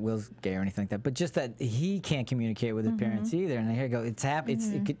that Will's gay or anything like that, but just that he can't communicate with his parents either. And here you go,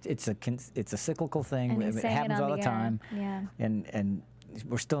 it's a cyclical thing. And It happens all the time. Yeah. And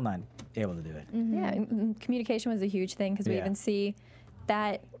we're still not able to do it. Yeah, and communication was a huge thing because we even see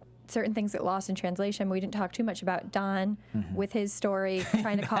that certain things get lost in translation. We didn't talk too much about Don with his story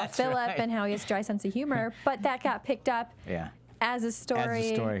trying to call Philip and how he has a dry sense of humor, but that got picked up as a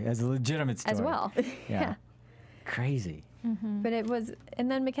story. As a legitimate story. As well. Yeah. Crazy. But it was, and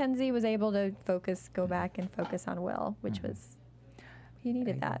then Mackenzie was able to go back and focus on Will, which was, he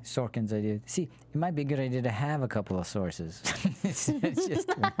needed that. Sorkin's idea. See, it might be a good idea to have a couple of sources. it's just,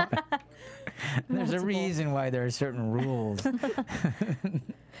 there's a reason why there are certain rules.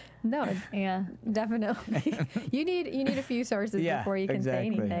 No, definitely. you need a few sources before you can say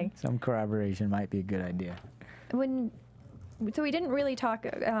anything. Some corroboration might be a good idea. So we didn't really talk.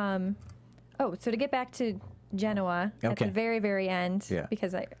 So to get back to Genoa at the very, very end,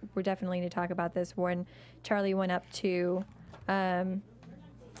 because we're definitely going to talk about this when Charlie went up to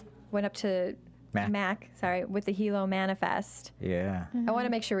Mac, with the Hilo manifest. Yeah. I want to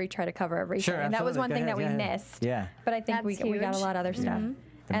make sure we try to cover everything. Sure, and that was absolutely. one thing that we missed. Yeah. But I think we got a lot of other stuff.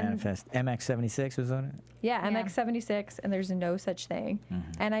 The manifest. MX-76 was on it? Yeah, MX-76, and there's no such thing.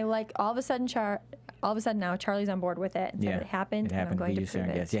 And I like all of a sudden now Charlie's on board with it and said it happened, and I'm going to prove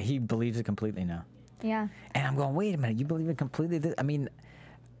it. Yeah, he believes it completely now. Yeah. And I'm going, wait a minute, you believe it completely? I mean,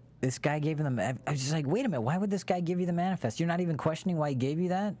 this guy gave him I was just like, wait a minute, why would this guy give you the manifest? You're not even questioning why he gave you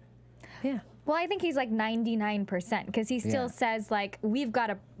that? Yeah. Well, I think he's like 99% because he still says like we've got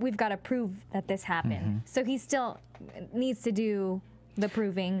to prove that this happened. So he still needs to do the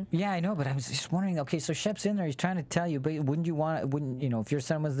proving. Yeah, I know, but I was just wondering. Okay, so Shep's in there. He's trying to tell you, but wouldn't if your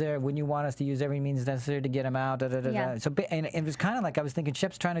son was there, wouldn't you want us to use every means necessary to get him out? Yeah. So, and it was kind of like I was thinking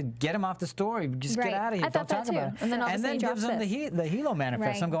Shep's trying to get him off the story. Just get out of here. I thought that too. About it. And then all of a and sudden then he gives drops him the Hilo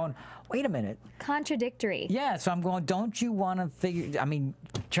manifest. Right. I'm going, wait a minute. Contradictory. Yeah, so I'm going, don't you want to figure? I mean,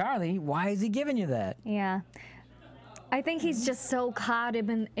 Charlie, why is he giving you that? Yeah. I think he's just so caught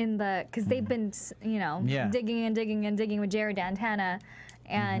in the because they've been digging and digging and digging with Jared Dantana.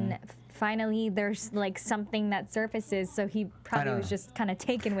 And finally, there's like something that surfaces. So he probably was just kind of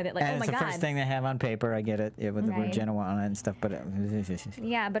taken with it, like, and oh my God. It's the first thing they have on paper. I get it, with the word Genoa on it and stuff. But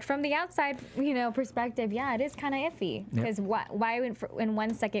yeah, but from the outside, perspective, it is kind of iffy because why in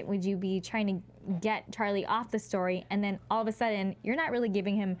 1 second would you be trying to get Charlie off the story, and then all of a sudden you're not really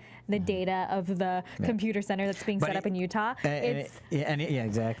giving him the data of the computer center that's being set up in Utah. Yeah,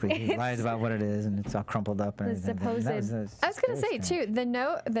 exactly. He lies about what it is, and it's all crumpled up and everything. I was going to say too,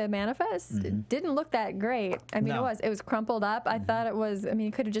 the manifest didn't look that great. I mean, it was crumpled up. I thought it was. I mean,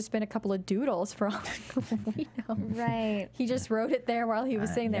 it could have just been a couple of doodles for all we know. Right. He just wrote it there while he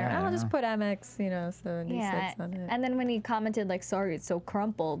was sitting there. I'll just put MX, 76 on it. And then when he commented like, "Sorry, it's so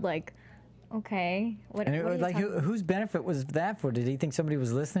crumpled," like, okay, what? And what like, whose benefit was that for? Did he think somebody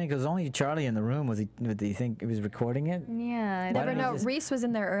was listening? Because only Charlie in the room. Did he think he was recording it? Yeah. Never know. Reese was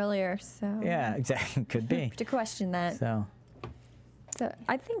in there earlier, so. Yeah, exactly. Could be. To question that. So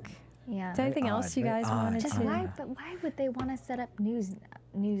I think. Yeah. Is there anything else you guys wanted to? Why would they want to set up news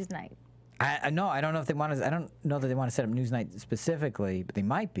night? No, I don't know if they want to. I don't know that they want to set up news night specifically, but they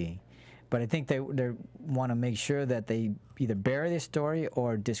might be. But I think they want to make sure that they either bury the story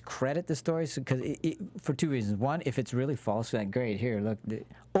or discredit the story, because for two reasons. One, if it's really false, like, great, here, look.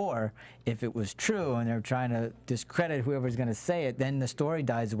 Or if it was true and they're trying to discredit whoever's going to say it, then the story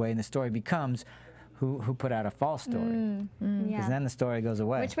dies away and the story becomes who put out a false story. Because then the story goes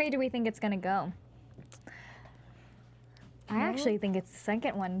away. Which way do we think it's going to go? I actually think it's the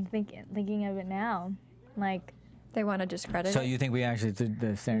second one, thinking of it now. Like, they want to discredit. So you think we actually did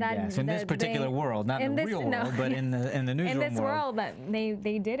the same? In this particular world, not in the real world, but in the newsroom in this world, that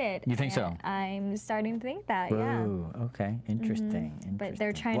they did it. You think so? I'm starting to think that. Ooh, okay, interesting. But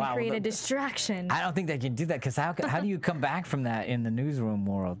they're trying to create a distraction. I don't think they can do that, because how do you come back from that in the newsroom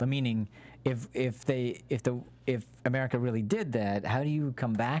world? Meaning, if America really did that, how do you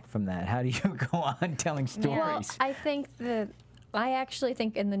come back from that? How do you go on telling stories? Well, I actually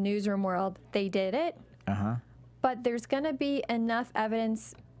think in the newsroom world they did it. But there's going to be enough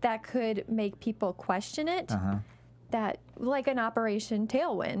evidence that could make people question it. That, like an Operation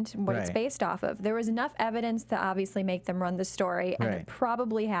Tailwind, what it's based off of. There was enough evidence to obviously make them run the story, and it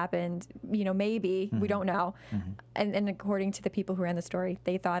probably happened, maybe, we don't know. And according to the people who ran the story,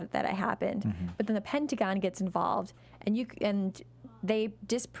 they thought that it happened. But then the Pentagon gets involved, and they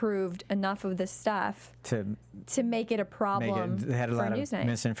disproved enough of this stuff to make it a problem. They had a lot of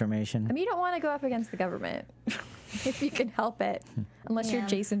misinformation. I mean, you don't want to go up against the government if you can help it, unless you're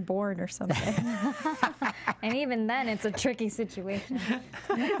Jason Bourne or something. And even then, it's a tricky situation.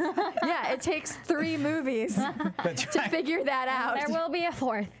 Yeah, it takes 3 movies to figure that out. There will be a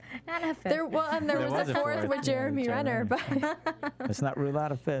 4th, not a 5th. There was a 4th with Jeremy Renner, but let's not rule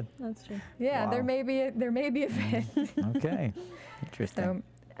out a 5th. That's true. Yeah, there may be a 5th. Okay, interesting.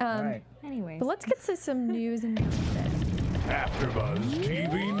 All right. Anyways, but let's get to some news and AfterBuzz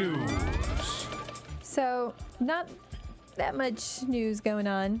TV News. So, not that much news going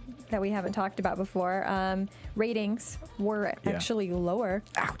on that we haven't talked about before. Ratings were actually lower.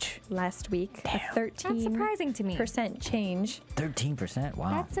 Ouch. Last week. Damn. A 13% that's surprising to me. change. 13%.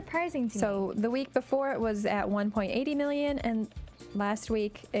 Wow. That's surprising to me. So the week before it was at 1.80 million, and last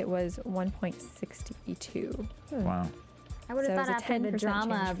week it was 1.62. Wow. I would have thought after the 10%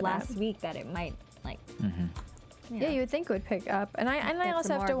 drama change of for last that. week that it might, like... Yeah, you would think it would pick up. And I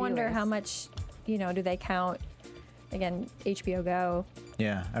also have to wonder how much, do they count, again, HBO Go.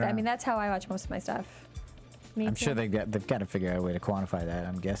 Yeah, I mean, that's how I watch most of my stuff. I'm sure they've got to figure out a way to quantify that.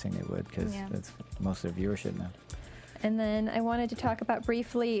 I'm guessing they would, because that's most of their viewership now. And then I wanted to talk about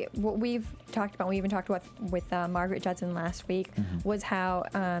briefly what we've talked about. We even talked about with Margaret Judson last week, was how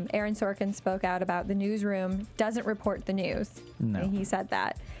Aaron Sorkin spoke out about the newsroom doesn't report the news. No. And he said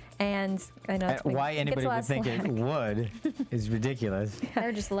that. And I know why anybody would think it would is ridiculous.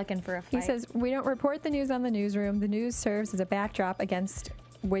 They're just looking for a fight. He says, we don't report the news on the newsroom. The news serves as a backdrop against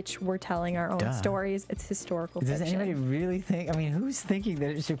which we're telling our own stories. It's historical fiction. Does anybody really think? I mean, who's thinking that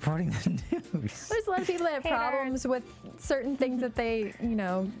it's reporting the news? There's a lot of people that have problems with certain things that they,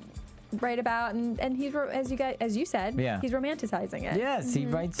 write about, and he's, as you said, he's romanticizing it. Yes, he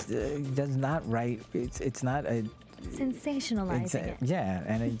writes. Does not write. It's not a. Sensationalizing it. Yeah,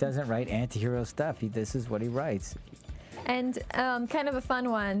 and he doesn't write anti-hero stuff. This is what he writes. And kind of a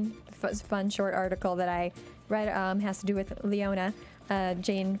fun short article that I read has to do with Leona.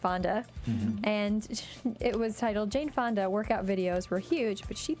 Jane Fonda, and it was titled Jane Fonda workout videos were huge,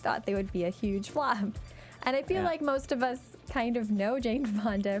 but she thought they would be a huge flop. And I feel like most of us kind of know Jane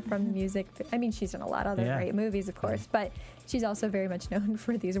Fonda from the music. I mean, she's in a lot of other great movies, of course, but she's also very much known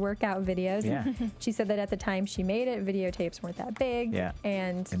for these workout videos. Yeah. She said that at the time she made it, videotapes weren't that big. Yeah.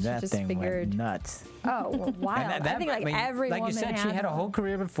 And she that just thing figured. went nuts. Oh, wild. I think every like woman you said, she had a one. whole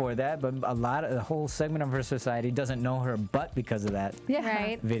career before that, but the whole segment of her society doesn't know her butt because of that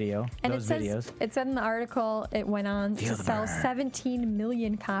Right. video. And those videos. It said in the article it went on Feel to the sell burn. 17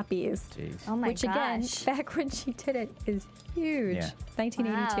 million copies. Jeez. Oh my Which gosh. again, back when she did it, is huge. Yeah.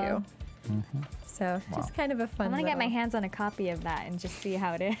 1982. Wow. So just kind of a fun. I'm gonna get my little- hands on a copy of that and just see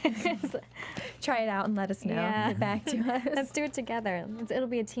how it is. Try it out and let us know. Yeah. Get back to us. Let's do it together. It'll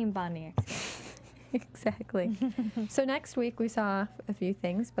be a team bonding. Exactly. So next week we saw a few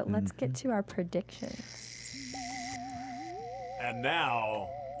things, but let's get to our predictions. And now,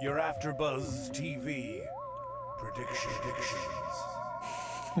 your AfterBuzz TV predictions.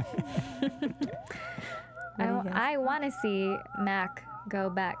 I want to see Mac go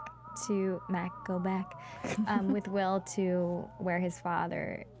back with Will to where his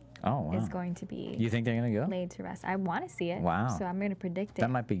father Oh, wow. is going to be You think they're going to go? laid to rest. I want to see it. Wow. So I'm going to predict it. That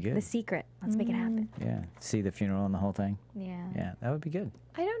might be good. The secret. Let's make it happen. Yeah. See the funeral and the whole thing. Yeah. Yeah, that would be good.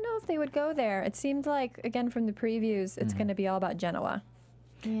 I don't know if they would go there. It seemed like, again, from the previews, it's going to be all about Genoa,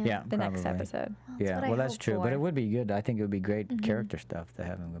 Yeah, the next probably. episode. Yeah, what I well, that's hope true. But for. it would be good. I think it would be great character stuff to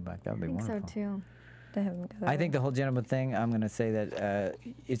have him go back. That would be I think wonderful. so too. To have them go I think there. the whole gentleman thing, I'm going to say that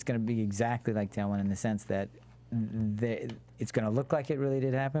it's going to be exactly like that one in the sense that it's going to look like it really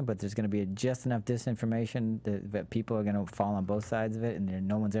did happen, but there's going to be just enough disinformation that people are going to fall on both sides of it, and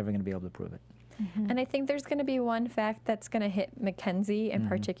no one's ever going to be able to prove it. And I think there's going to be one fact that's going to hit Mackenzie in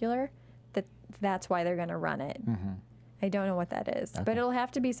particular, that's why they're going to run it. I don't know what that is, but it'll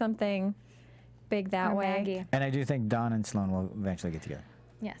have to be something big that Or way. Maggie. And I do think Don and Sloan will eventually get together.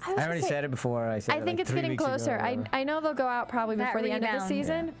 Yes. I was I already gonna say- said it before. I said I it think like it's 3 getting weeks ago or closer. whatever. I know they'll go out probably That before the end of the rebound.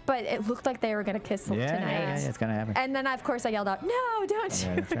 season, but it looked like they were going to kiss tonight. Yeah, it's going to happen. And then, of course, I yelled out, "No, don't Yeah,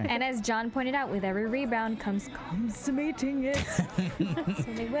 you!" that's right. And as John pointed out, with every rebound comes consummating it. So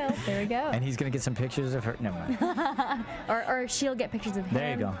they will. There we go. And he's going to get some pictures of her. Never mind. Or she'll get pictures of him.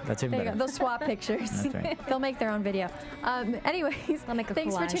 There you go. That's even There you better. go. They'll swap pictures. That's right. They'll make their own video. Anyways, They'll make a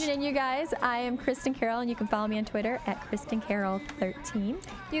thanks for collage. tuning in, you guys. I am Kristin Carole, and you can follow me on Twitter at KristinCarole13.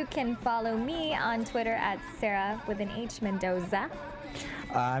 You can follow me on Twitter at Sarah with an H Mendoza.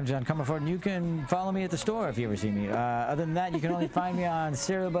 I'm John Comerford, and you can follow me at the store if you ever see me. Other than that, you can only find me on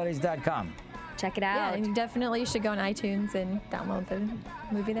SerialBuddies.com. Check it Yeah, out. and you definitely should go on iTunes and download the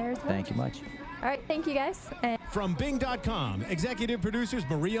movie there as well. Thank you much. All right, thank you guys. And From Bing.com, executive producers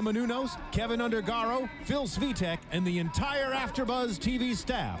Maria Menounos, Kevin Undergaro, Phil Svitek, and the entire AfterBuzz TV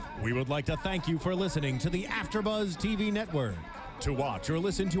staff, we would like to thank you for listening to the AfterBuzz TV network. To watch or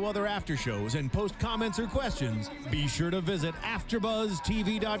listen to other after shows and post comments or questions, be sure to visit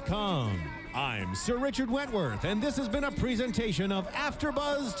AfterBuzzTV.com. I'm Sir Richard Wentworth, and this has been a presentation of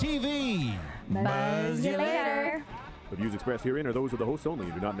AfterBuzz TV. Buzz you later. The views expressed herein are those of the hosts only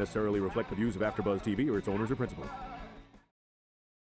and do not necessarily reflect the views of AfterBuzz TV or its owners or principals.